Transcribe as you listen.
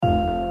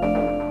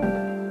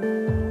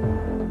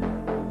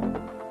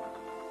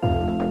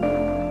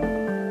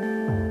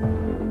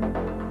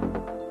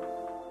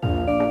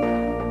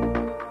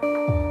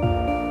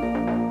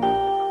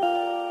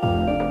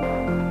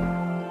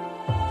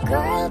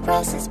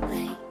Presses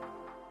Play.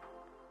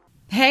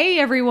 Hey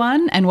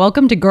everyone, and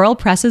welcome to Girl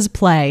Presses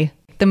Play,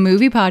 the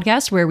movie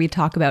podcast where we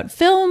talk about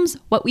films,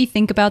 what we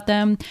think about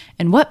them,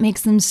 and what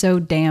makes them so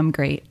damn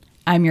great.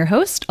 I'm your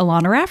host,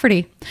 Alana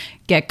Rafferty.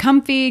 Get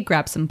comfy,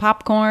 grab some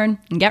popcorn,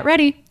 and get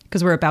ready,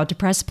 because we're about to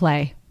press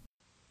play.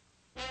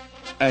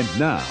 And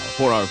now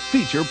for our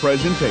feature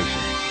presentation.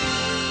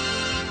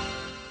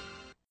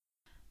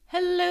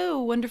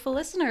 Hello, wonderful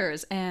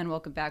listeners, and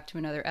welcome back to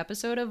another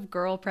episode of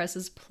Girl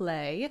Presses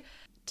Play.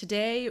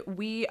 Today,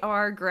 we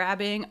are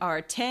grabbing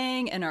our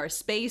Tang and our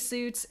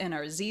spacesuits and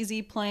our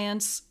ZZ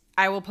plants.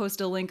 I will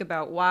post a link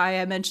about why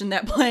I mentioned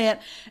that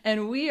plant,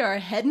 and we are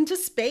heading to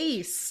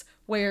space,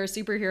 where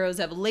superheroes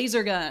have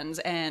laser guns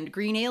and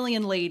green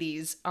alien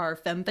ladies are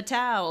femme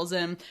fatales,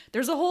 and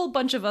there's a whole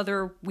bunch of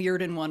other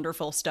weird and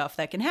wonderful stuff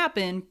that can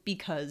happen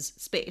because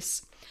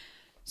space.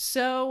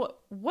 So,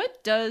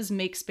 what does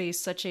make space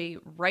such a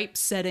ripe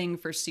setting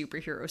for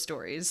superhero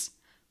stories?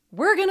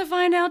 We're gonna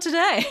find out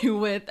today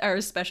with our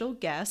special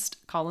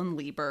guest, Colin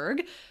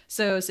Lieberg.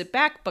 So sit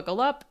back,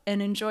 buckle up,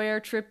 and enjoy our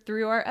trip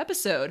through our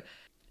episode,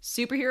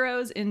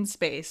 Superheroes in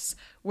Space,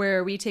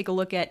 where we take a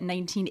look at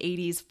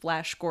 1980's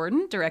Flash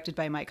Gordon, directed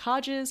by Mike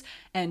Hodges,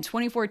 and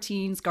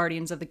 2014's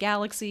Guardians of the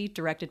Galaxy,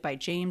 directed by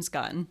James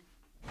Gunn.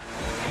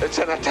 It's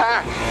an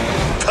attack!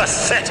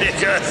 Pathetic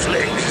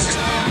Earthlings!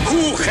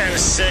 Who can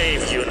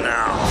save you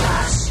now?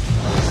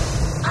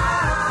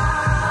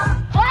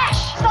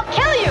 Flash! They'll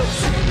kill you!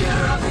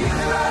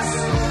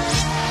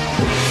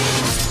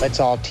 Let's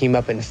all team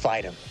up and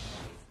fight him.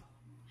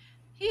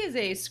 He is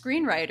a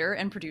screenwriter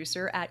and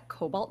producer at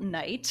Cobalt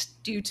Knight.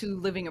 Due to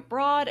living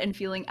abroad and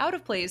feeling out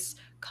of place,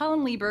 Colin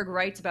Lieberg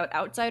writes about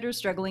outsiders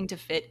struggling to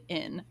fit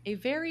in. A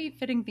very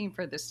fitting theme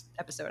for this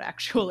episode,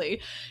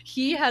 actually.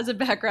 He has a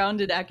background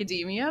in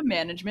academia,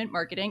 management,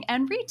 marketing,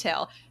 and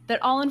retail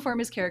that all inform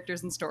his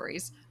characters and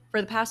stories. For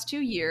the past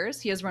 2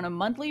 years, he has run a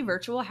monthly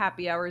virtual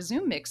happy hour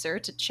Zoom mixer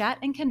to chat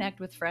and connect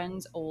with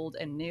friends old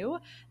and new.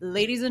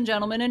 Ladies and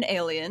gentlemen and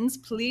aliens,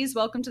 please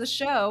welcome to the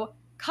show,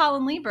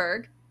 Colin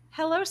Lieberg.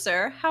 Hello,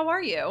 sir. How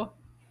are you?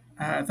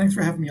 Thanks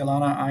for having me,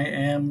 Alana. I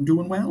am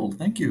doing well.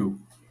 Thank you.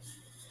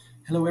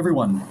 Hello,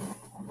 everyone.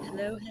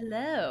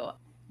 Hello.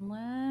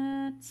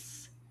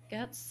 Let's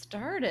get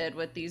started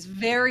with these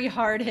very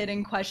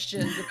hard-hitting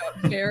questions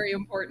about very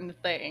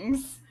important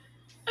things.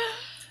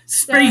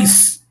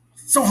 Space!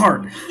 So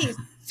hard. He's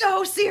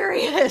so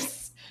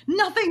serious.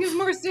 Nothing is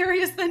more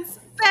serious than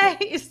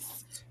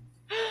space.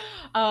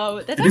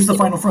 It is the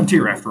final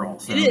frontier, after all.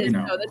 So, it is. You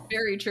know. No, that's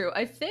very true.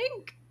 I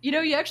think,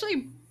 you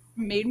actually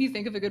made me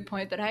think of a good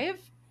point that I have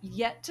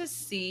yet to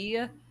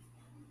see,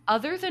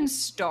 other than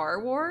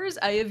Star Wars,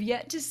 I have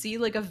yet to see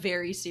like a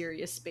very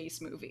serious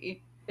space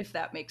movie, if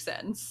that makes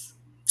sense.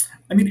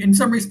 I mean, in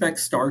some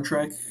respects, Star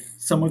Trek,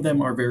 some of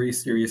them are very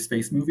serious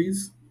space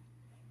movies.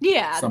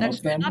 Yeah, some that's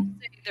of them. Not to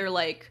say they're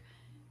like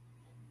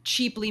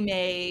cheaply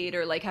made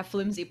or like have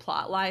flimsy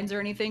plot lines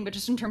or anything, but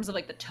just in terms of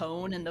like the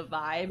tone and the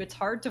vibe, it's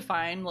hard to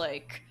find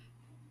like,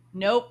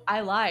 nope, I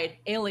lied.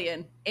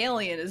 Alien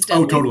is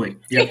deadly. Oh, totally.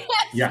 Yep.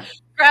 Yeah.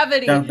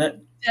 Gravity,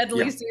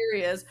 deadly yeah.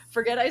 serious.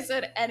 Forget I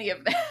said any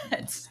of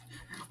that.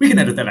 We can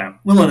edit that out.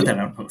 We'll edit that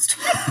out in post.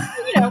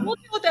 We'll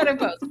deal with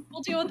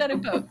that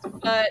in post.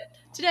 But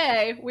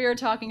today we are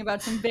talking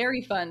about some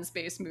very fun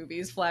space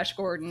movies, Flash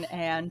Gordon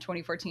and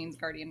 2014's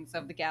Guardians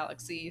of the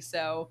Galaxy.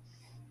 So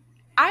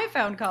I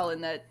found,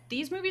 Colin, that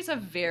these movies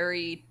have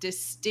very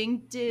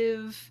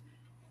distinctive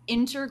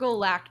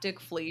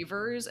intergalactic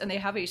flavors, and they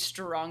have a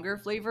stronger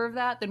flavor of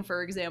that than,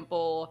 for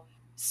example,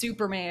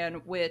 Superman,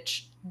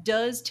 which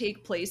does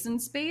take place in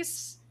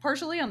space,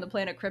 partially on the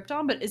planet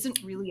Krypton, but isn't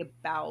really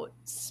about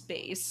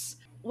space.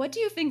 What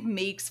do you think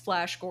makes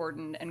Flash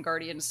Gordon and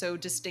Guardians so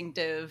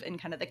distinctive in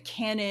kind of the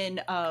canon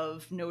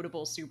of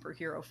notable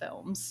superhero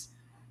films?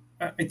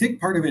 I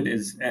think part of it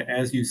is,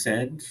 as you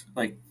said,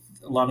 like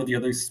a lot of the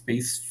other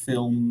space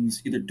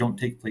films either don't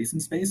take place in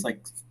space,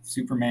 like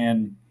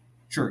Superman.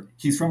 Sure,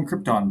 he's from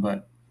Krypton,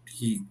 but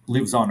he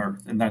lives on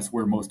Earth, and that's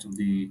where most of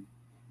the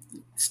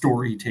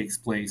story takes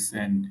place,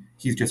 and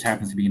he just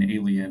happens to be an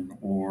alien,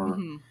 or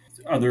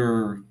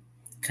other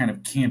kind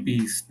of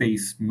campy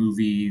space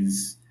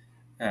movies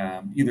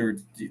either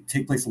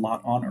take place a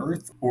lot on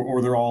Earth,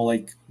 or they're all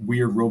like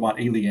weird robot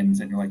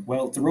aliens, and you're like,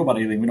 well, it's a robot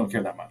alien, we don't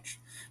care that much.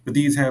 But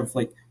these have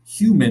like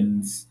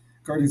humans.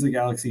 Guardians of the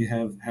Galaxy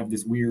have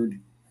this weird,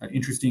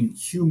 interesting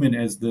human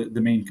as the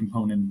main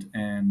component,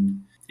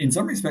 and in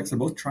some respects, they're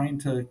both trying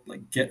to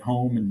like get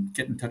home and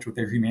get in touch with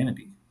their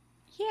humanity.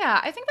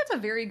 Yeah, I think that's a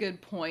very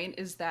good point,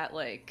 is that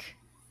like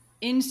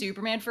in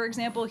Superman, for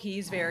example,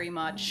 he's very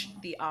much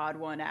the odd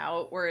one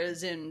out,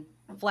 whereas in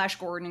Flash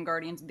Gordon and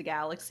Guardians of the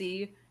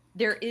Galaxy,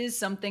 there is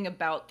something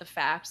about the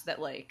fact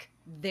that like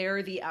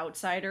they're the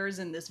outsiders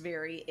in this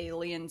very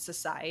alien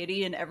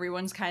society, and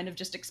everyone's kind of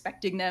just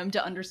expecting them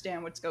to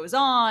understand what goes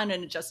on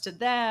and adjust to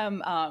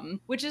them,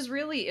 which is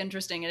really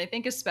interesting. And I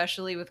think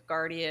especially with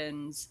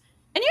Guardians,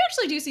 and you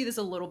actually do see this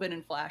a little bit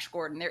in Flash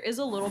Gordon, there is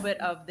a little bit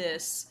of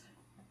this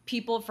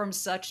people from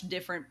such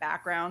different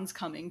backgrounds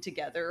coming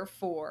together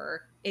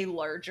for a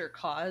larger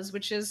cause,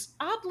 which is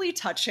oddly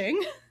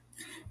touching.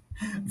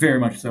 Very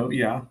much so,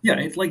 yeah. Yeah,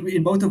 it's like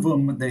in both of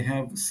them, they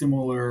have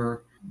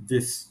similar,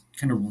 this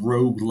kind of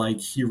rogue-like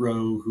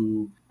hero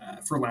who,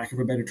 for lack of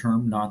a better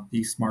term, not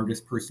the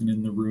smartest person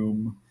in the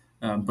room,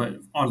 but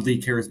oddly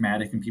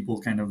charismatic, and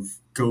people kind of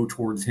go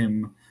towards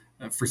him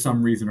for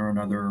some reason or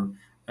another.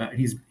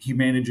 He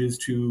manages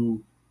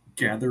to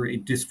gather a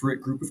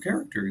disparate group of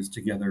characters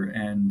together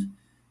and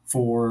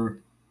for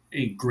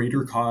a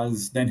greater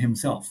cause than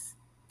himself,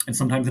 and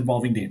sometimes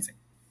involving dancing.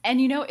 And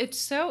you know, it's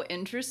so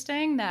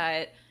interesting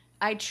that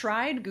I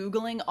tried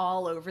Googling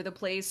all over the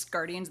place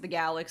Guardians of the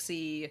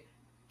Galaxy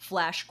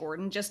Flash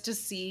Gordon just to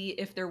see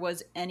if there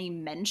was any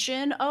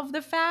mention of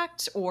the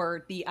fact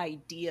or the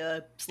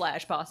idea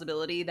 /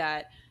 possibility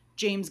that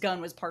James Gunn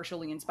was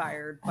partially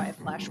inspired by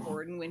Flash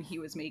Gordon when he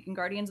was making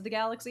Guardians of the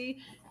Galaxy.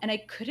 And I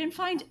couldn't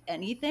find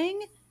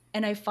anything.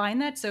 And I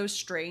find that so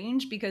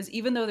strange because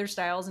even though their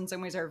styles in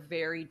some ways are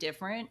very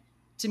different,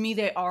 to me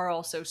they are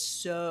also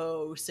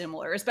so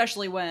similar,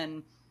 especially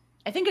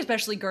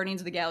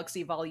Guardians of the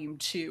Galaxy Volume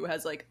 2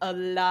 has like a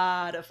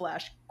lot of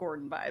Flash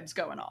Gordon vibes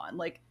going on.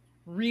 Like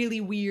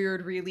really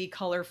weird, really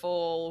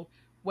colorful,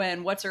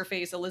 when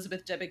what's-her-face,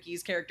 Elizabeth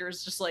Debicki's character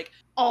is just like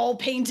all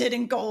painted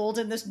in gold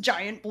in this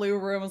giant blue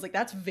room. I was like,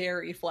 that's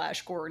very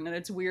Flash Gordon. And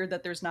it's weird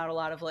that there's not a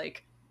lot of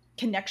like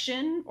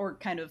connection or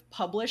kind of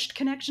published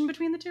connection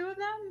between the two of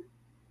them.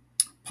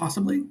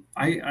 Possibly.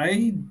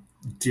 I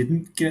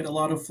didn't get a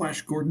lot of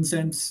Flash Gordon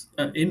sense,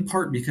 in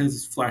part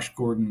because Flash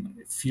Gordon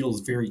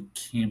feels very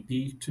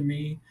campy to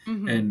me,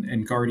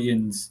 and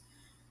Guardians,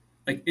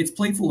 like, it's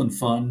playful and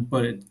fun,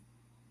 but it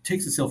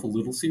takes itself a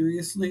little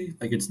seriously.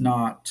 Like, it's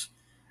not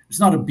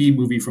a B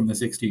movie from the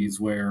 60s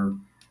where,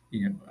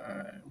 you know,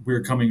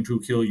 we're coming to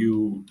kill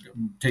you,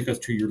 take us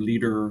to your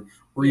leader,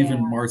 or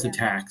even Mars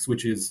Attacks,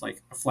 which is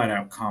like a flat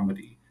out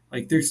comedy.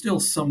 Like, there's still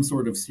some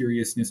sort of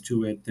seriousness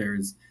to it.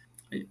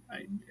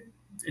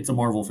 It's a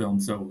Marvel film,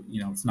 so,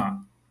 you know, it's not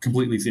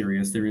completely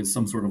serious. There is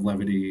some sort of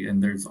levity,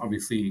 and there's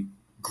obviously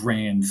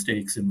grand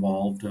stakes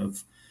involved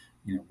of,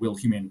 you know, will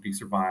humanity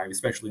survive,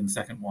 especially in the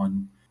second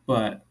one.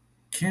 But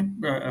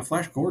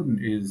Flash Gordon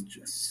is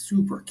just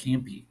super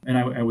campy. And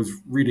I was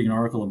reading an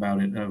article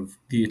about it of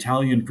the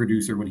Italian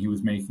producer when he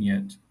was making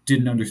it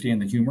didn't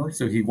understand the humor,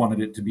 so he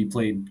wanted it to be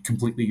played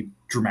completely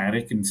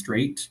dramatic and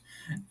straight.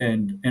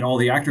 And all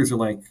the actors are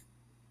like,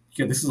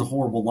 yeah, this is a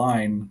horrible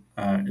line.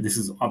 This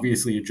is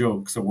obviously a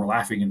joke, so we're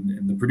laughing.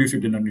 And the producer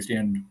didn't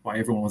understand why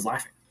everyone was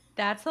laughing.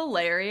 That's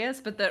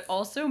hilarious, but that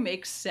also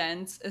makes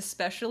sense,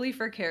 especially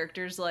for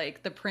characters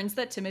like the prince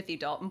that Timothy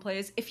Dalton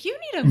plays. If you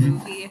need a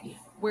movie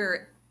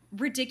where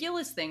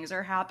ridiculous things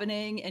are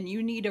happening and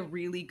you need a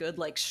really good,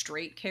 like,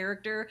 straight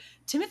character,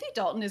 Timothy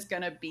Dalton is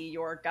gonna be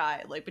your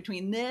guy. Like,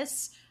 between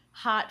this,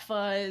 Hot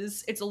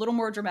Fuzz, it's a little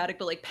more dramatic,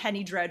 but like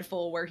Penny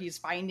Dreadful, where he's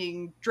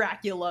finding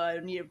Dracula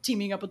and, you know,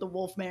 teaming up with the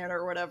Wolfman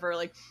or whatever,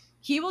 like,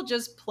 he will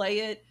just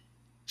play it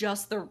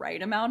just the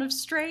right amount of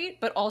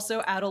straight, but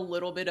also add a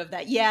little bit of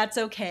that, yeah, it's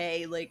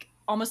okay, like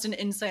almost an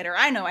insider.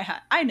 I know,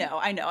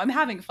 I'm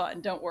having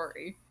fun, don't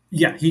worry.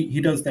 Yeah, he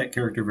does that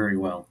character very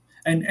well.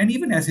 And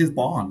even as his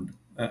Bond,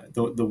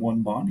 the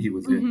one Bond he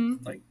was in,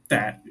 like,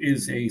 that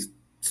is a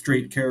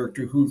straight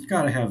character who's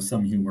got to have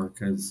some humor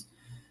because,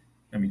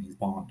 I mean, he's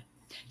Bond.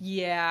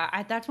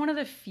 Yeah, that's one of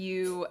the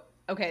few.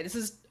 Okay, this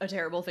is a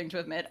terrible thing to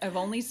admit. I've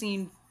only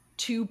seen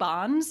 2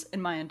 Bonds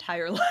in my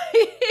entire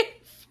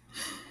life.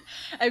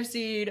 I've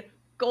seen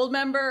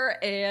Goldmember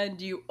and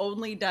You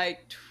Only Die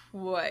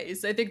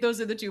Twice. I think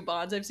those are the 2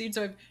 Bonds I've seen,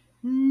 so I've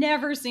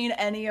never seen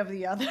any of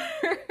the others.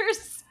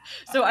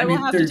 So I will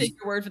have to take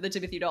your word for the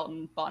Timothy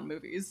Dalton Bond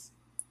movies.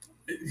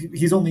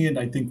 He's only in,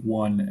 I think,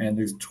 1, and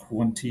there's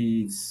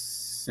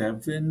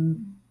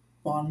 27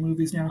 Bond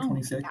movies now,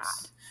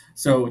 26.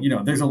 So, you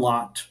know, there's a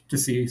lot to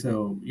see.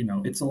 So, you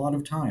know, it's a lot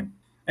of time.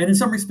 And in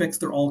some respects,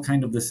 they're all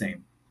kind of the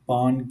same.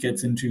 Bond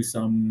gets into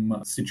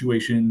some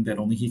situation that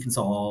only he can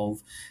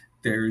solve.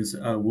 There's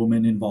a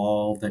woman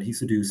involved that he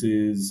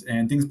seduces,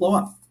 and things blow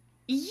up.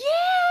 Yeah,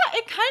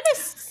 it kind of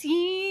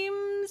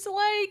seems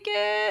like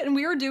it. And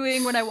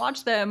when I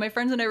watched them, my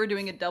friends and I were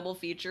doing a double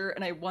feature,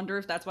 and I wonder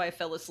if that's why I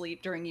fell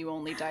asleep during You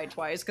Only Die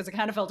Twice, because it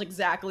kind of felt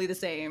exactly the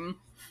same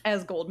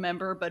as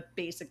Goldmember, but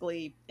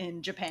basically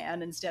in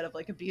Japan instead of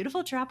like a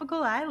beautiful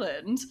tropical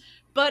island.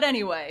 But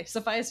anyway,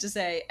 suffice to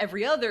say,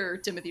 every other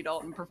Timothy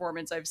Dalton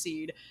performance I've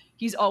seen,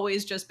 he's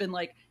always just been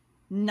like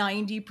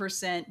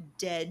 90%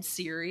 dead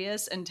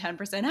serious and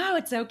 10%, oh,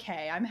 it's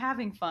okay, I'm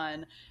having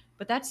fun.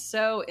 But that's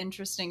so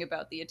interesting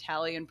about the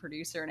Italian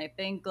producer. And I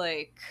think,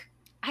 like,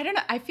 I don't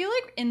know, I feel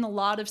like in a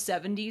lot of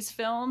 70s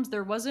films,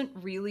 there wasn't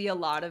really a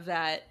lot of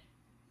that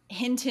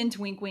hint, hint,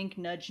 wink, wink,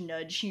 nudge,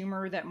 nudge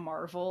humor that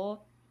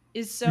Marvel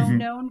is so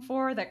known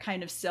for, that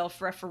kind of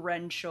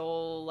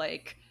self-referential,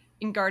 like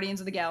in Guardians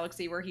of the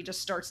Galaxy, where he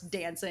just starts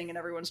dancing and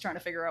everyone's trying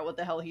to figure out what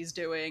the hell he's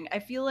doing. I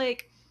feel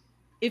like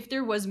if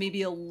there was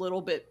maybe a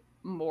little bit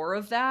more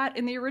of that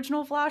in the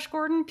original Flash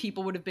Gordon,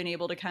 people would have been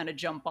able to kind of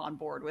jump on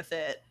board with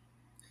it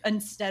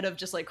instead of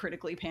just like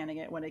critically panning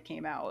it when it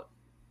came out.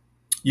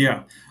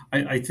 Yeah,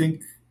 I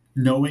think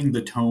knowing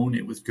the tone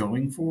it was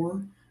going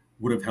for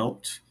would have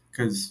helped,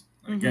 because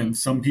again,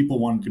 some people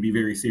wanted to be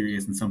very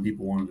serious and some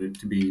people wanted it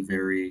to be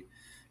very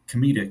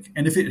comedic.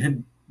 And if it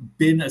had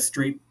been a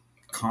straight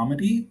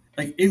comedy,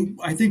 like it,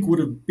 I think would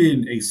have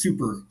been a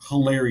super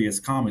hilarious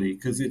comedy,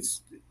 because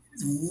it's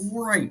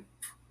ripe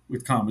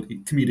with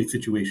comedic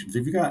situations.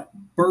 If you got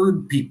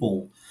bird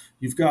people,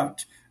 you've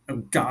got a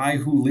guy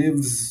who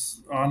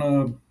lives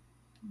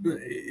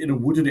in a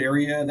wooded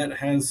area that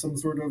has some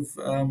sort of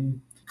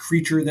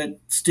creature that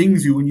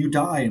stings you when you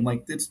die, and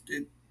like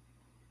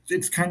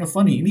it's kind of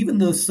funny, and even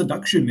the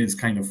seduction is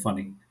kind of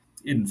funny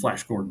in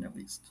Flash Gordon, at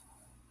least.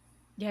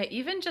 Yeah,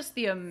 even just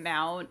the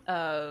amount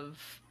of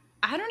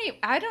I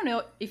don't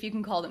know if you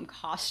can call them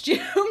costumes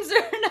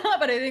or not,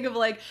 but I think of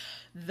like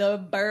the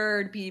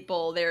bird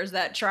people. There's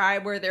that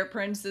tribe where their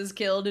prince is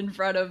killed in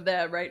front of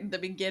them right in the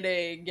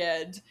beginning,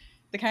 and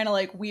the kind of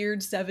like weird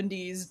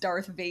 70s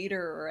Darth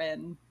Vader,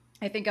 and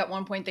I think at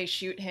one point they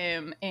shoot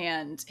him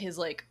and his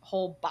like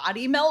whole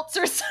body melts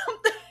or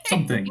something.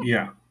 Something,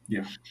 yeah.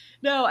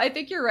 No, I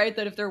think you're right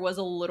that if there was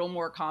a little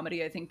more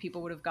comedy, I think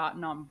people would have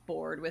gotten on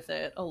board with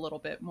it a little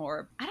bit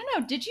more. I don't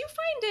know, did you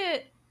find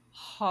it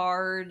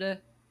hard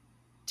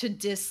to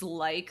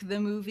dislike the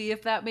movie,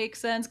 if that makes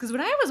sense? Because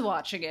when I was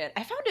watching it,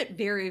 I found it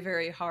very,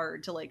 very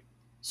hard to like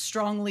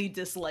strongly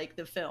dislike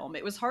the film.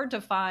 It was hard to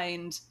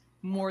find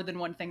more than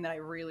one thing that I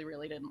really,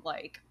 really didn't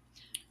like.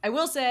 I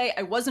will say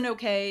I wasn't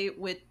okay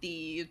with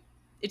it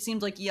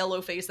seemed like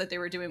yellow face that they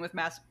were doing with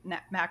Max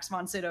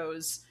von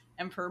Sydow's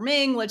Emperor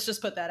Ming. Let's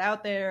just put that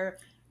out there.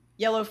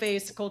 Yellow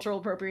face, cultural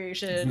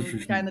appropriation,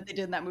 the kind that they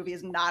did in that movie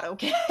is not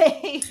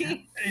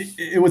okay.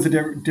 It was a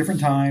different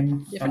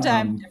time. Different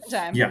time.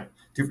 Yeah,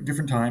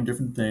 different time,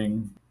 different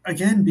thing.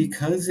 Again,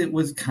 because it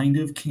was kind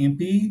of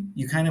campy,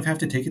 you kind of have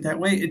to take it that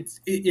way.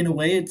 In a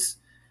way, it's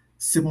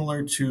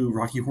similar to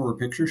Rocky Horror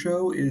Picture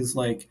Show, is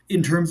like,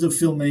 in terms of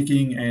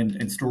filmmaking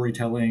and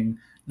storytelling,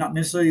 not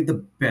necessarily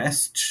the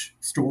best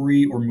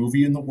story or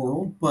movie in the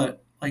world,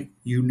 but like,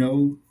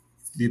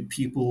 the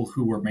people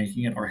who are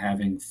making it are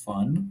having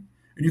fun,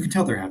 and you can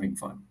tell they're having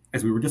fun,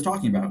 as we were just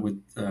talking about with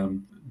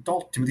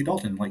Timothy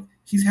Dalton. Like,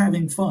 he's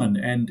having fun,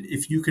 and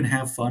if you can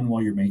have fun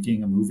while you're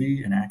making a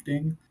movie and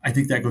acting, I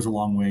think that goes a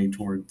long way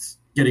towards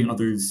getting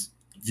others,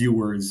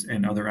 viewers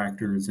and other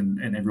actors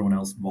and everyone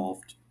else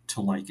involved,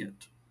 to like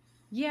it.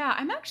 Yeah,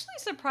 I'm actually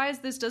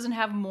surprised this doesn't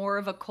have more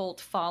of a cult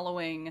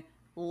following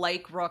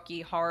like Rocky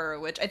Horror,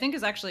 which I think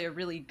is actually a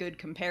really good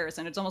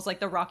comparison. It's almost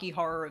like the Rocky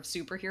Horror of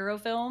superhero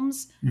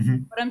films.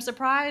 But I'm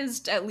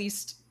surprised, at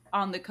least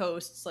on the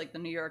coasts, like the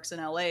New Yorks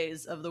and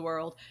LAs of the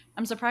world,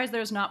 I'm surprised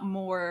there's not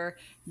more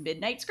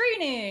midnight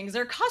screenings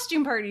or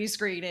costume party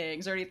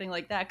screenings or anything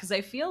like that, because I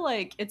feel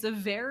like it's a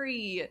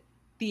very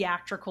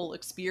theatrical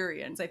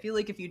experience. I feel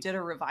like if you did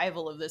a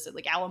revival of this at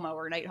like Alamo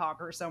or Nighthawk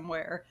or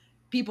somewhere,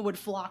 people would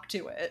flock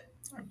to it.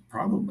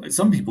 Probably.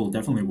 Some people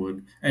definitely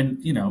would. And,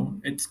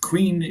 it's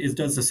Queen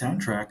does the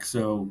soundtrack,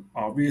 so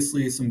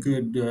obviously some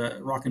good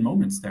rockin'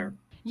 moments there.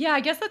 Yeah, I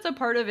guess that's a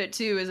part of it,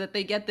 too, is that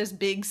they get this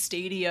big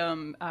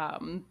stadium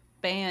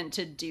band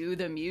to do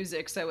the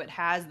music, so it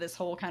has this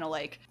whole kind of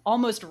like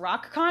almost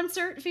rock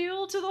concert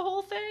feel to the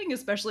whole thing,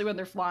 especially when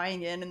they're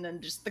flying in and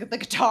then just the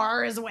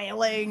guitar is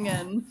wailing,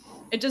 and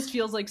it just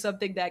feels like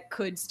something that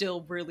could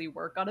still really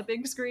work on a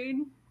big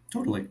screen.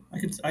 Totally.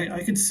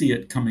 I could see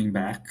it coming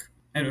back.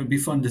 And it would be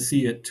fun to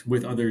see it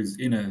with others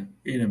in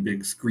a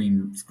big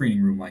screening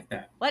room like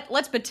that.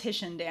 Let's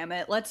petition, damn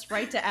it. Let's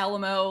write to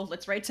Alamo.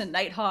 Let's write to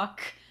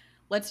Nighthawk.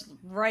 Let's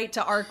write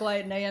to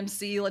ArcLight and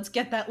AMC. Let's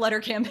get that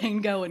letter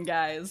campaign going,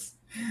 guys.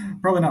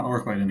 Probably not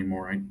ArcLight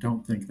anymore. I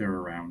don't think they're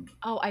around.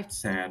 Oh,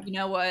 sad. You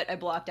know what? I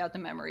blocked out the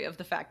memory of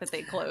the fact that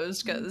they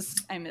closed because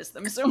I miss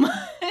them so much.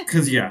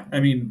 Because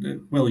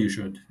well, you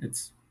should.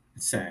 It's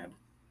sad.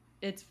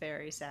 It's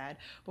very sad.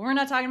 But we're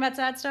not talking about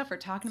sad stuff. We're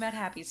talking about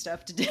happy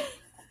stuff today.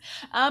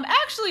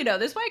 Actually, no,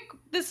 this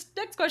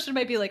next question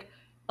might be like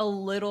a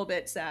little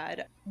bit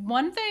sad.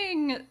 One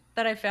thing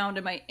that I found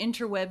in my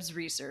interwebs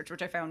research,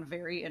 which I found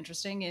very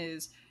interesting,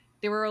 is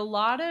there were a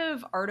lot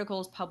of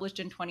articles published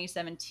in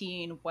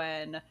 2017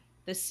 when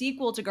the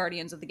sequel to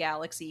Guardians of the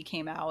Galaxy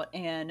came out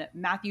and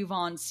Matthew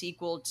Vaughn's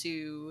sequel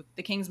to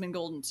The Kingsman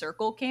Golden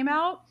Circle came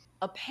out.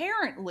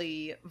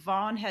 Apparently,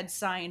 Vaughn had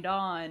signed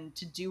on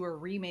to do a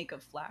remake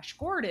of Flash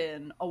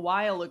Gordon a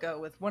while ago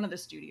with one of the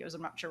studios,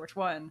 I'm not sure which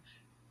one.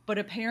 But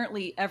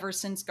apparently, ever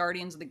since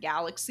Guardians of the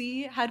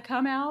Galaxy had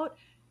come out,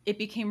 it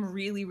became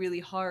really, really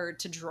hard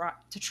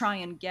to try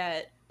and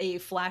get a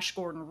Flash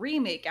Gordon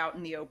remake out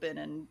in the open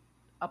and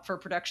up for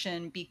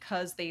production,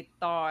 because they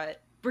thought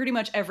pretty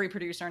much every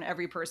producer and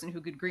every person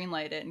who could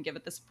greenlight it and give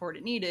it the support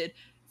it needed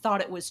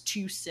thought it was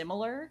too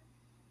similar.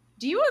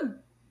 You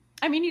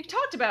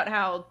talked about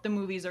how the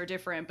movies are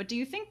different, but do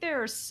you think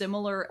they're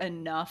similar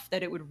enough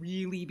that it would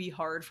really be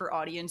hard for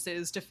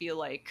audiences to feel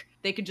like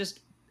they could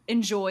just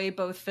enjoy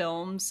both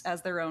films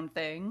as their own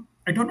thing?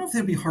 I don't know if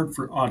that'd be hard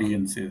for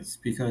audiences,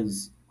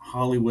 because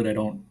Hollywood, I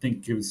don't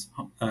think gives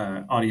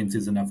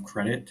audiences enough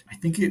credit. I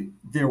think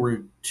there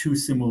were too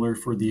similar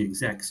for the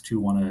execs to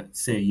want to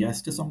say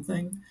yes to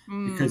something,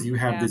 because you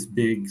have this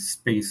big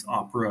space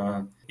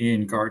opera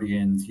in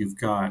Guardians. You've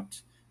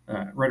got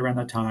right around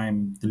that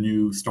time the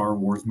new Star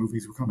Wars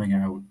movies were coming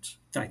out.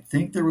 I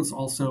think there was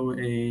also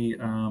a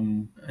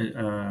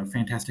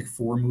Fantastic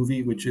Four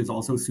movie, which is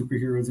also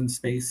superheroes in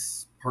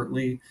space,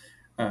 partly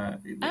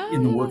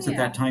in the works at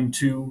that time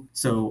too.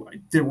 So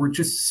there were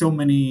just so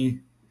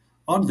many.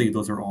 Oddly,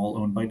 those are all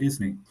owned by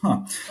Disney.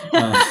 Huh.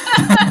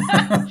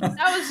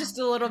 That was just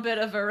a little bit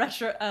of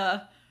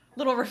a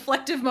little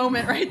reflective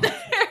moment right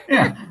there.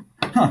 Yeah.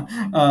 Huh.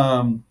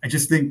 I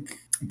just think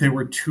there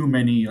were too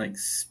many like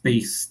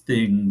space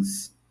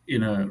things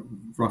in a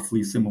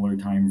roughly similar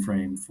time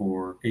frame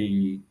for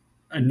a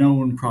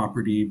known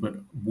property, but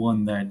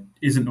one that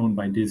isn't owned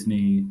by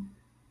Disney.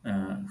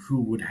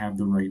 Who would have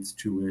the rights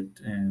to it?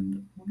 And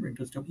I'm wondering,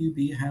 does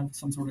WB have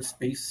some sort of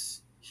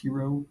space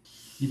hero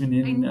even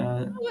in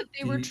what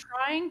they were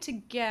trying to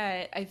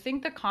get. I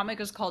think the comic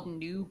is called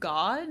New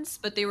Gods,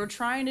 but they were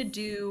trying to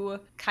do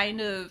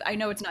kind of, I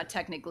know it's not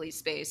technically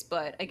space,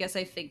 but I guess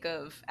I think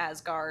of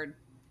Asgard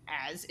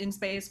as in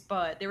space,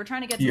 but they were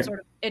trying to get some sort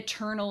of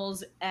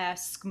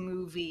Eternals-esque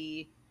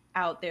movie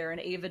out there,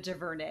 and Ava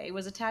DuVernay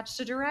was attached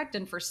to direct,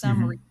 and for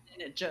some reason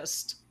it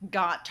just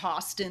got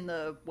tossed in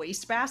the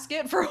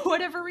wastebasket for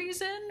whatever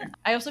reason.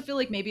 I also feel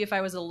like maybe if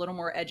I was a little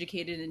more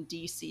educated in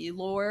DC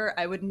lore,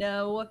 I would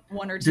know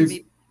one or two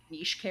maybe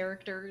niche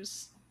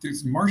characters.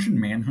 There's Martian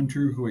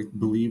Manhunter, who I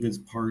believe is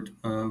part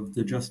of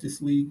the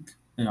Justice League,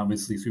 and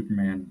obviously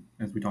Superman,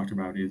 as we talked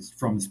about, is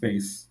from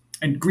space.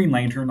 And Green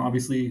Lantern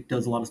obviously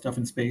does a lot of stuff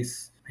in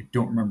space. I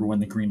don't remember when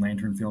the Green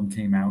Lantern film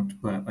came out,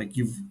 but like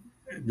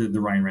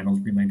the Ryan Reynolds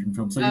Green Lantern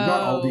film. So you've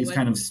got all these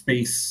kind of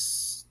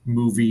space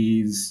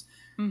movies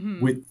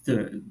with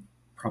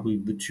probably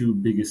the two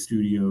biggest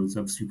studios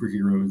of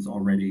superheroes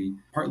already.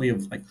 Partly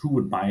of like who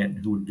would buy it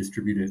and who would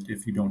distribute it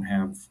if you don't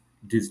have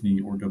Disney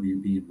or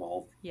WB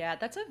involved. Yeah,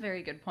 that's a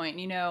very good point.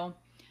 You know,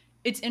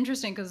 it's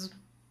interesting because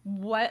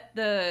what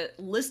the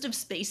list of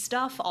space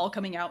stuff all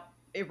coming out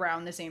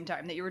around the same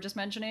time that you were just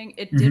mentioning,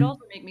 it did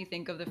also make me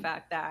think of the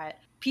fact that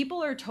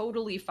people are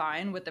totally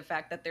fine with the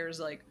fact that there's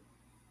like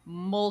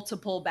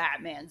multiple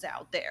Batmans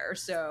out there.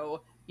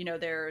 So, you know,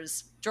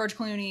 there's George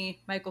Clooney,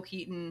 Michael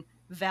Keaton,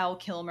 Val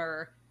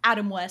Kilmer,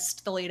 Adam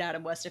West, the late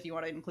Adam West, if you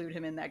want to include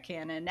him in that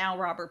canon, now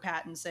Robert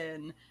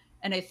Pattinson.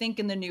 And I think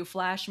in the new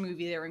Flash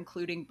movie, they're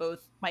including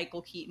both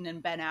Michael Keaton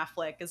and Ben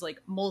Affleck as like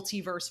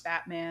multiverse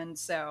Batman.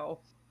 So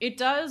it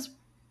does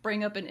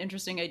bring up an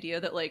interesting idea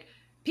that like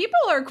people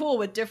are cool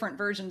with different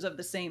versions of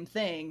the same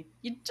thing.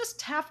 You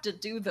just have to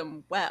do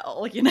them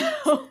well, you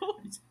know?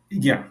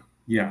 Yeah.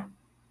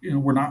 You know,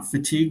 we're not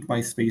fatigued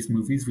by space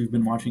movies. We've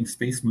been watching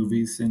space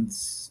movies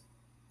since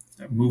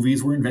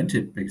movies were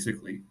invented,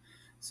 basically.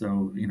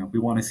 So, you know, we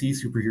want to see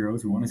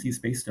superheroes. We want to see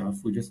space stuff.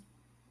 We just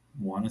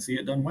want to see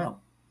it done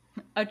well.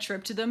 A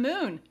Trip to the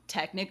Moon,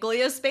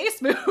 technically a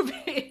space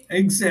movie.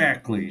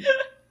 Exactly.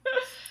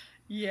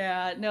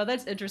 Yeah, no,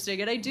 that's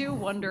interesting. And I do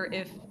wonder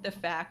if the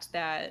fact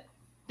that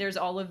there's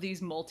all of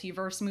these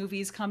multiverse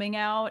movies coming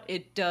out,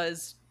 it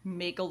does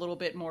make a little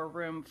bit more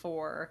room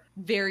for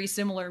very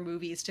similar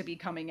movies to be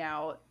coming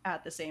out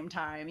at the same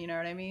time. You know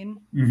what I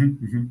mean?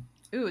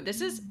 Ooh,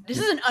 this is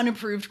an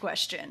unapproved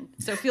question,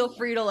 so feel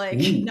free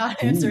to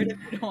not answer it if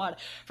you don't want.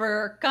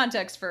 For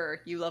context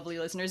for you lovely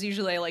listeners,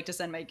 usually I like to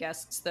send my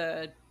guests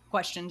the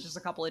questions just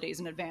a couple of days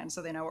in advance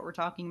so they know what we're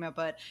talking about,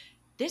 but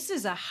this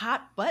is a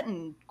hot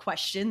button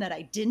question that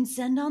I didn't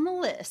send on the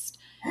list.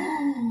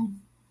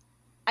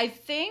 I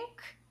think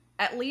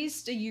at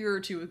least a year or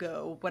two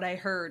ago, what I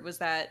heard was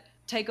that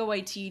Taika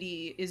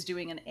Waititi is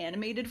doing an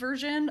animated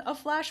version of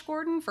Flash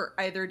Gordon for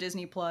either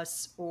Disney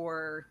Plus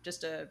or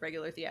just a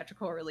regular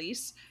theatrical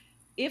release.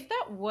 If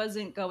that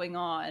wasn't going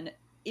on,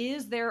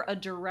 is there a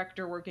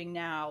director working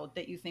now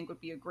that you think would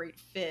be a great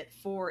fit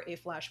for a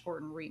Flash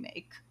Gordon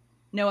remake?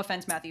 No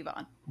offense, Matthew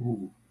Vaughn.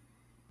 Ooh.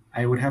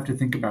 I would have to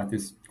think about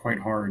this quite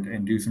hard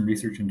and do some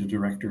research into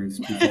directors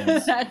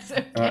because, That's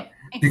okay.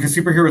 Because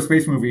superhero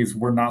space movies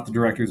were not the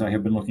directors I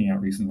have been looking at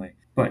recently.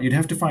 But you'd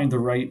have to find the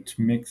right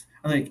mix.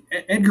 Like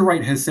Edgar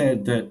Wright has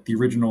said that the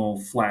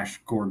original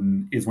Flash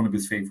Gordon is one of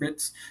his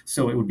favorites,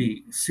 so it would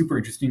be super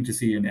interesting to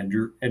see an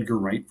Edgar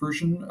Wright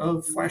version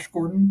of Flash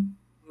Gordon.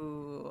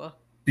 Ooh.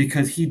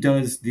 Because he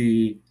does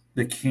the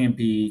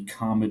campy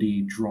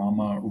comedy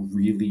drama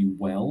really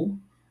well.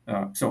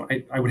 So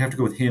I would have to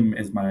go with him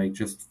as my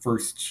just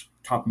first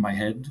top of my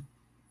head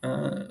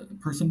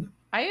person.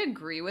 I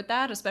agree with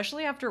that,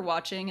 especially after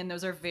watching, and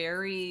those are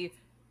very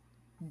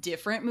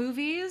different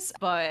movies,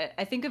 but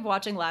I think of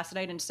watching Last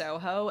Night in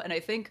Soho, and I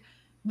think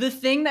the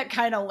thing that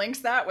kind of links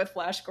that with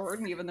Flash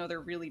Gordon, even though they're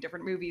really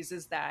different movies,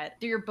 is that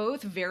they're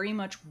both very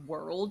much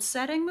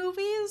world-setting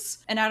movies.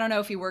 And I don't know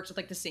if he worked with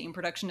like the same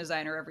production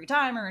designer every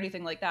time or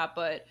anything like that,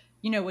 but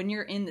you know, when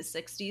you're in the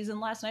 60s in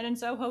Last Night in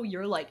Soho,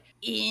 you're like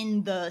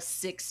in the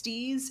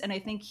 60s. And I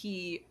think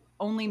he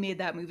only made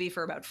that movie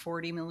for about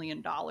 $40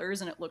 million,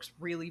 and it looks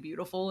really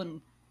beautiful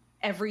and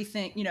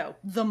everything,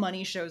 the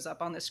money shows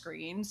up on the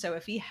screen. So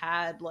if he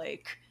had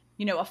like,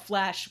 a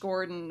Flash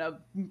Gordon, a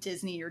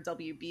Disney or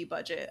WB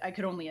budget, I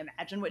could only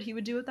imagine what he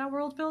would do with that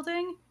world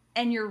building.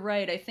 And you're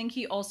right. I think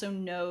he also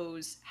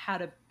knows how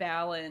to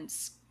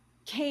balance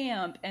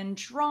camp and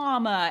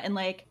drama and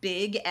like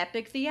big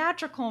epic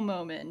theatrical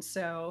moments.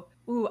 So,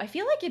 I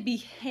feel like it'd be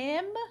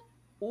him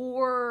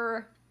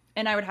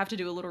and I would have to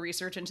do a little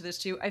research into this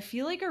too. I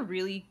feel like a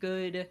really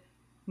good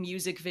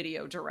music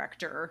video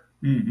director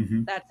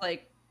that's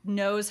like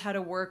knows how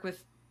to work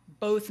with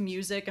both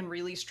music and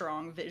really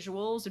strong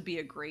visuals would be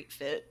a great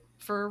fit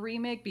for a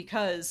remake,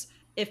 because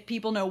if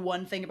people know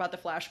one thing about the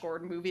Flash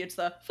Gordon movie, it's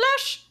the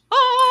Flash,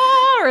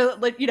 or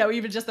like,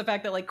 even just the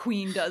fact that like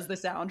Queen does the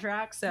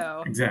soundtrack.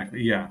 So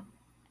exactly, yeah.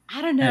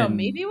 I don't know.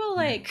 Maybe we'll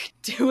like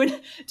do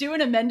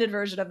an amended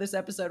version of this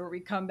episode where we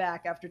come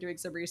back after doing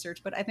some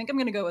research. But I think I'm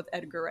going to go with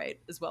Edgar Wright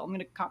as well. I'm going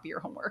to copy your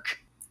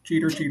homework.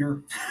 Cheater.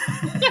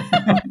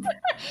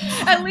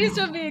 At least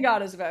I'm being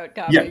honest about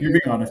copying. Yeah, you're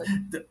being honest.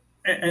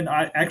 And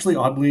I actually,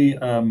 oddly,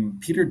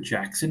 Peter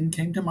Jackson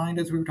came to mind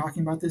as we were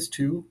talking about this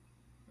too,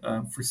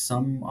 for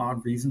some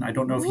odd reason. I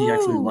don't know if he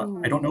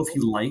I don't know if he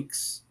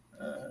likes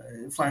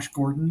Flash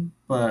Gordon,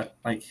 but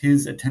like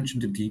his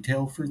attention to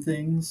detail for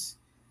things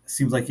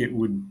seems like it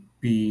would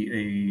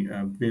be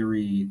a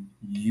very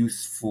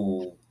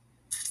useful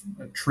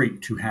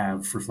trait to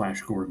have for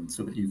Flash Gordon,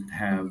 so that you could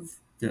have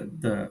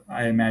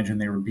I imagine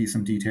there would be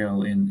some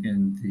detail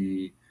in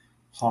the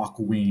hawk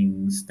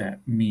wings that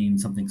mean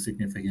something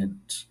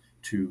significant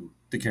to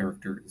the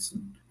characters.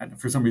 And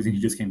for some reason, he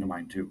just came to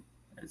mind too,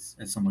 as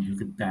someone who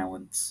could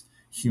balance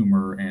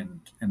humor and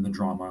the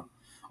drama.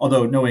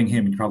 Although knowing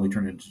him, he'd probably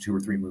turn it into 2 or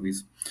 3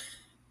 movies.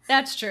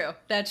 That's true.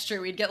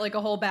 We'd get like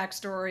a whole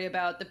backstory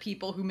about the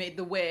people who made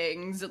the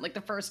wings and like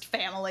the first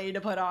family to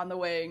put on the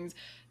wings.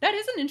 That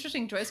is an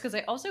interesting choice, because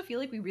I also feel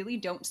like we really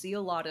don't see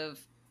a lot of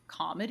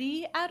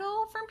comedy at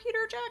all from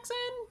Peter Jackson.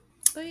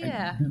 But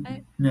yeah,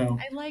 I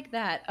like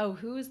that. Oh,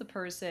 who is the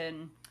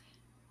person?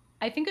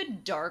 I think a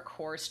dark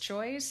horse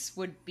choice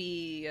would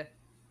be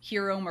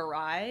Hiro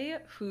Murai,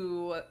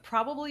 who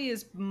probably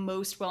is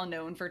most well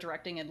known for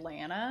directing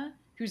Atlanta,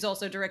 who's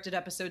also directed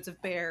episodes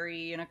of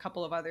Barry and a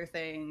couple of other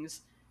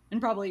things. And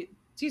probably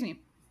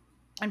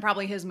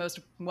his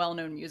most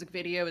well-known music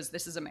video is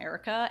This Is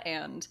America.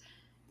 And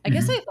I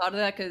guess I thought of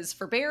that because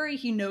for Barry,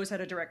 he knows how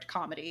to direct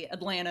comedy.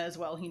 Atlanta as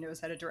well, he knows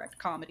how to direct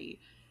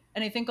comedy.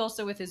 And I think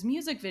also with his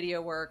music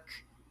video work,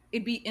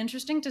 it'd be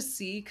interesting to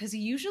see, because he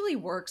usually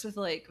works with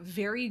like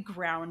very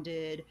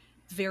grounded,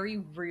 very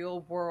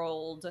real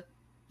world,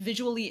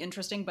 visually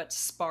interesting but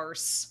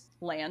sparse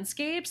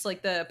landscapes,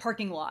 like the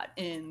parking lot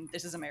in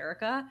This Is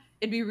America.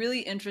 It'd be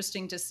really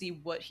interesting to see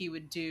what he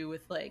would do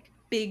with like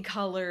big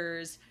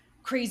colors,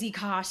 crazy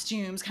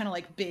costumes, kind of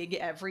like big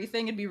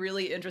everything. It'd be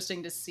really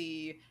interesting to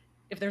see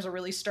if there's a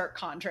really stark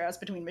contrast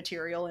between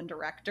material and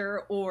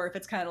director, or if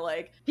it's kind of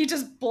like he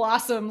just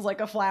blossoms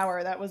like a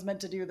flower that was meant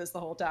to do this the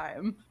whole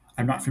time.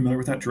 I'm not familiar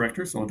with that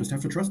director, so I'll just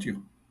have to trust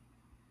you.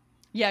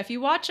 Yeah, if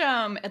you watch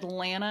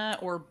Atlanta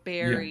or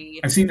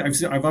Barry,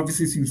 yeah. I've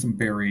obviously seen some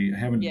Barry. I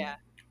haven't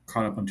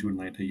caught up onto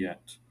Atlanta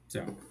yet,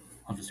 so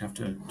I'll just have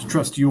to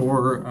trust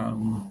your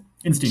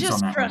instincts on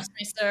that. Just trust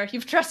me, sir.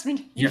 You've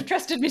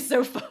trusted me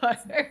so far.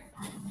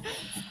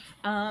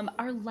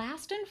 Our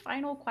last and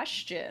final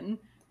question: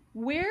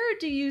 where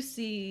do you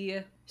see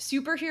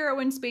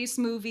superhero and space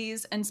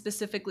movies, and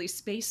specifically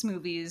space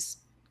movies,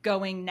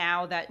 going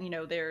now that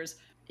there's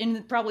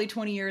in probably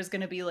 20 years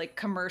going to be like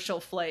commercial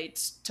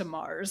flights to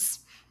Mars,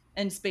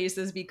 and space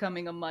is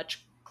becoming a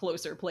much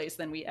closer place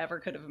than we ever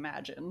could have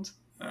imagined?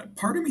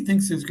 Part of me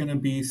thinks there's going to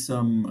be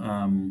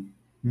some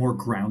more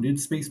grounded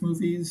space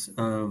movies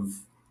of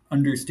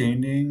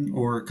understanding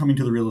or coming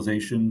to the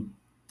realization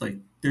like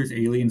there's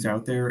aliens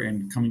out there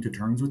and coming to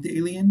terms with the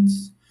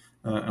aliens,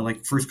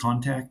 like First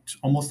Contact,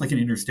 almost like an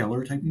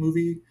Interstellar type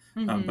movie,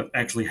 but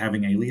actually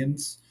having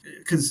aliens.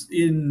 Because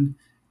in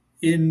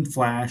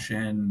Flash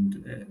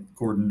and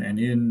Gordon and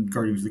in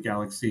Guardians of the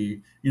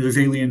Galaxy, there's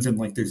aliens and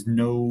like there's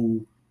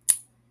no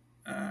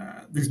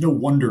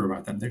wonder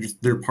about them.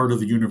 They're part of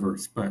the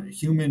universe. But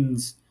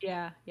humans,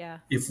 yeah.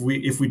 If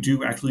we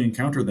do actually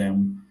encounter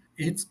them,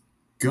 it's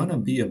gonna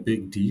be a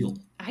big deal.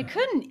 I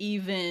couldn't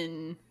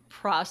even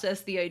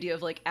process the idea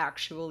of like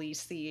actually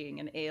seeing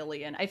an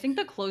alien. I think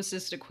the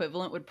closest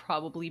equivalent would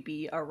probably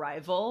be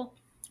Arrival.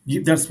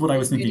 Yeah, that's what I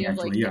was thinking.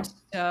 Actually, yeah.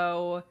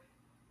 So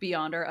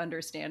beyond our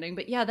understanding,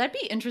 but yeah, that'd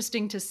be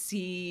interesting to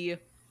see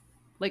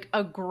like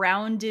a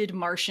grounded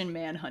Martian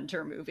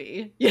Manhunter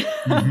movie.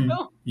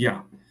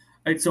 Yeah.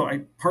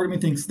 Part of me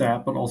thinks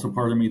that, but also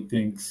part of me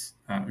thinks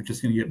it's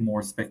just going to get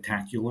more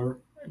spectacular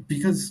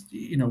because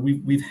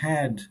we've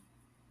had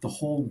the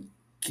whole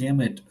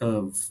gamut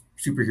of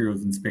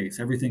superheroes in space,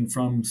 everything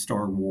from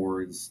Star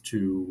Wars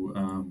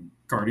to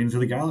Guardians of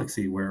the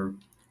Galaxy, where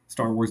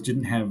Star Wars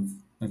didn't have.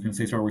 I was going to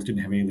say Star Wars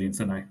didn't have aliens,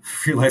 and I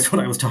realized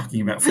what I was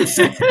talking about for a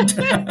second.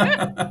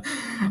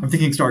 I'm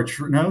thinking I'm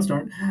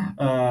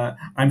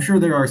sure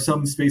there are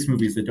some space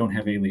movies that don't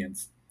have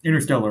aliens.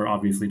 Interstellar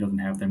obviously doesn't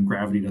have them.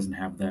 Gravity doesn't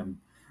have them.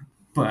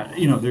 But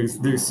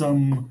there's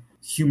some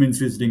humans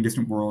visiting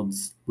distant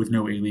worlds with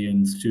no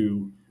aliens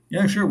to,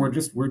 yeah, sure, we're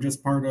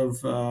just part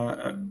of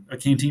a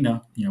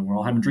cantina. We're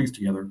all having drinks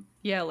together.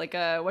 Yeah, like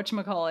a,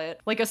 whatchamacallit,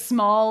 like a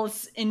small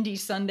indie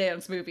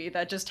Sundance movie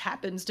that just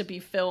happens to be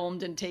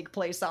filmed and take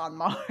place on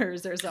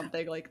Mars or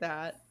something like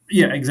that.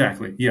 Yeah,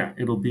 exactly. Yeah,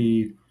 it'll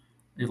be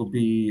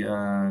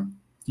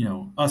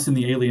us and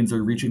the aliens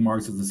are reaching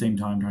Mars at the same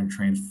time,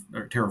 trying to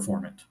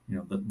terraform it.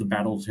 The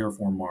battle to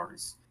terraform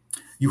Mars.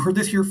 You heard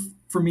this here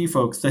from me,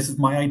 folks. This is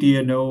my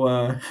idea.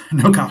 No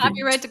copy.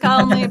 Copyright to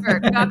Colin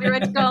Lieberg.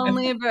 Copyright to Colin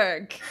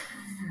Lieberg.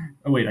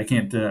 Oh wait, I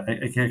can't.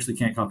 I actually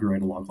can't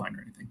copyright a log line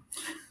or anything.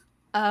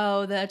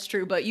 Oh, that's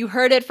true. But you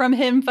heard it from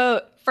him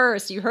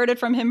first. You heard it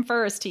from him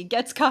first. He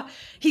gets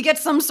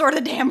some sort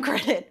of damn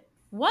credit.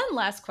 One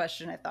last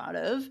question I thought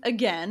of.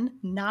 Again,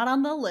 not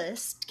on the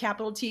list.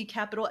 Capital T,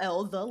 capital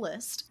L, the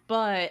list.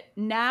 But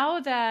now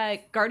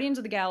that Guardians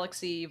of the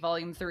Galaxy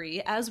Volume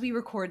 3, as we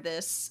record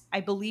this, I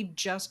believe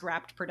just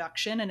wrapped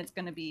production, and it's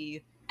going to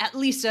be, at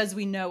least as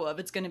we know of,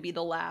 it's going to be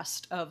the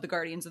last of the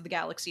Guardians of the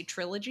Galaxy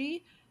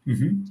trilogy.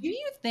 Mm-hmm. Do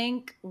you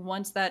think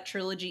once that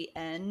trilogy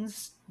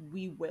ends,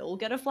 we will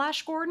get a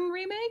Flash Gordon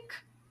remake?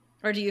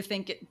 Or do you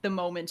think the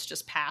moment's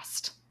just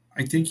passed?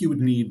 I think you would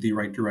need the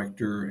right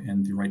director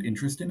and the right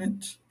interest in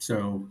it.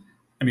 So,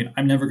 I mean,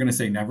 I'm never going to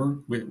say never.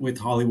 With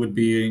Hollywood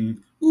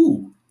being,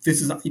 ooh,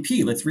 this is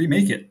IP, let's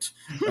remake it.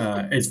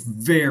 It's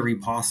very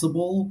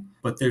possible,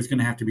 but there's going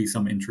to have to be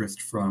some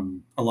interest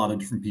from a lot of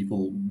different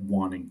people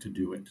wanting to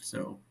do it.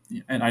 So,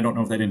 and I don't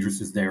know if that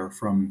interest is there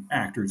from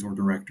actors or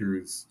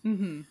directors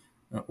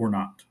or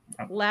not.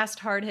 Last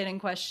hard-hitting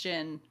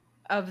question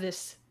of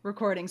this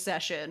recording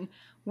session.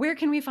 Where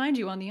can we find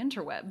you on the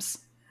interwebs?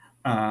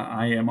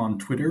 I am on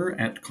Twitter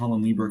at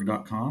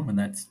ColinLieberg.com, and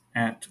that's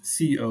at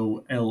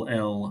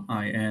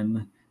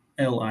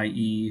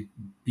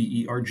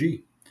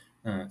ColinLieberg.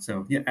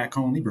 So, yeah, at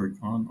Colin Lieberg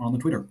on the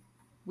Twitter.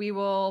 We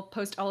will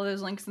post all of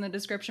those links in the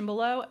description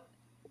below.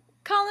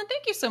 Colin,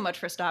 thank you so much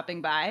for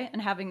stopping by and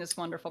having this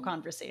wonderful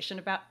conversation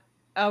about...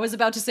 I was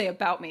about to say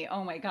about me.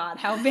 Oh my God,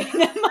 how vain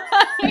am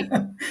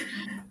I?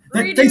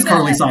 Thanks,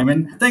 Carly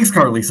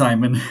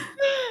Simon.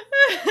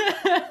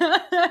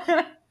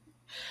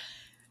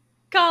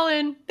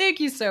 Colin, thank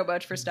you so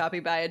much for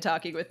stopping by and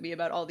talking with me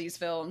about all these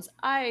films.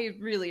 I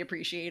really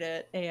appreciate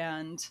it,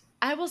 and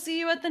I will see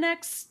you at the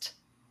next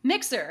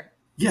Mixer.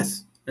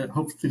 Yes,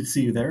 hope to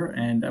see you there,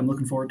 and I'm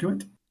looking forward to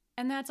it.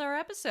 And that's our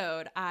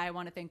episode. I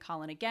want to thank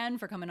Colin again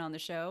for coming on the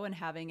show and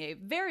having a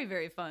very,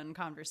 very fun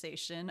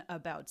conversation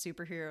about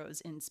superheroes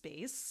in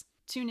space.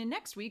 Tune in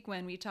next week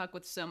when we talk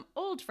with some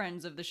old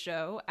friends of the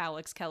show,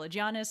 Alex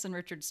Kalagianis and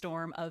Richard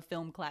Storm of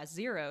Film Class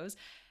Zeros,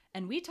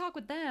 and we talk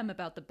with them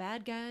about the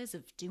bad guys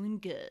of doing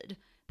good.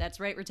 That's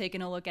right, we're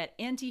taking a look at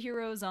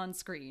anti-heroes on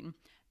screen.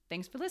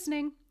 Thanks for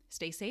listening.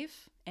 Stay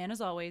safe, and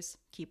as always,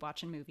 keep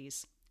watching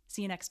movies.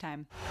 See you next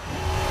time.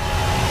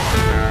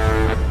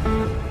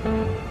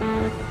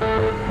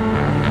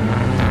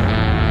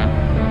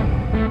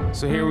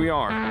 So here we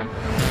are. A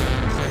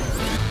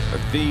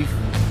thief,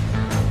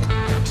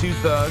 2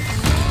 thugs,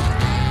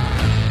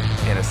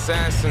 an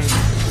assassin,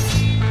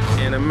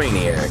 and a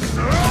maniac.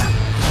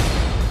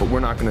 But we're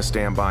not gonna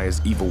stand by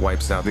as evil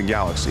wipes out the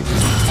galaxy.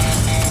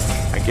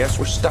 I guess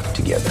we're stuck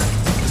together.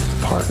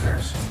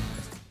 Partners.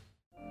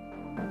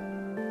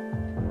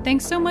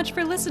 Thanks so much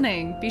for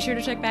listening. Be sure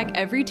to check back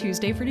every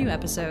Tuesday for new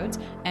episodes,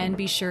 and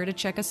be sure to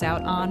check us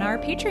out on our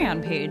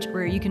Patreon page,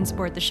 where you can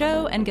support the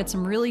show and get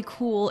some really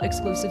cool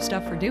exclusive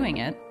stuff for doing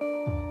it.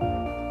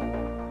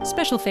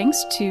 Special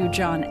thanks to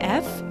John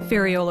F.,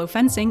 Ferriolo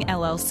Fencing,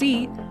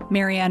 LLC,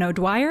 Marianne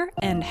O'Dwyer,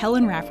 and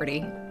Helen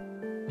Rafferty.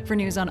 For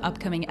news on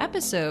upcoming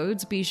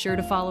episodes, be sure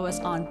to follow us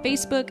on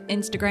Facebook,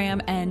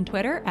 Instagram, and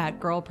Twitter at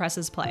Girl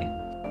Presses Play.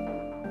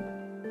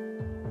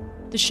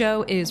 The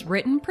show is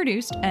written,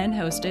 produced, and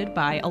hosted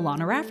by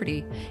Alana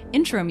Rafferty.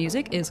 Intro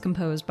music is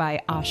composed by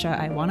Asha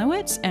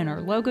Iwanowitz, and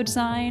our logo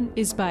design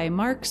is by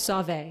Mark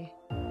Sauvé.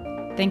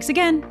 Thanks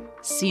again.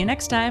 See you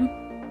next time.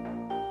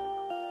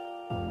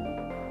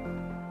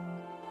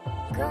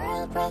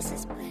 Girl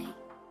Presses Play.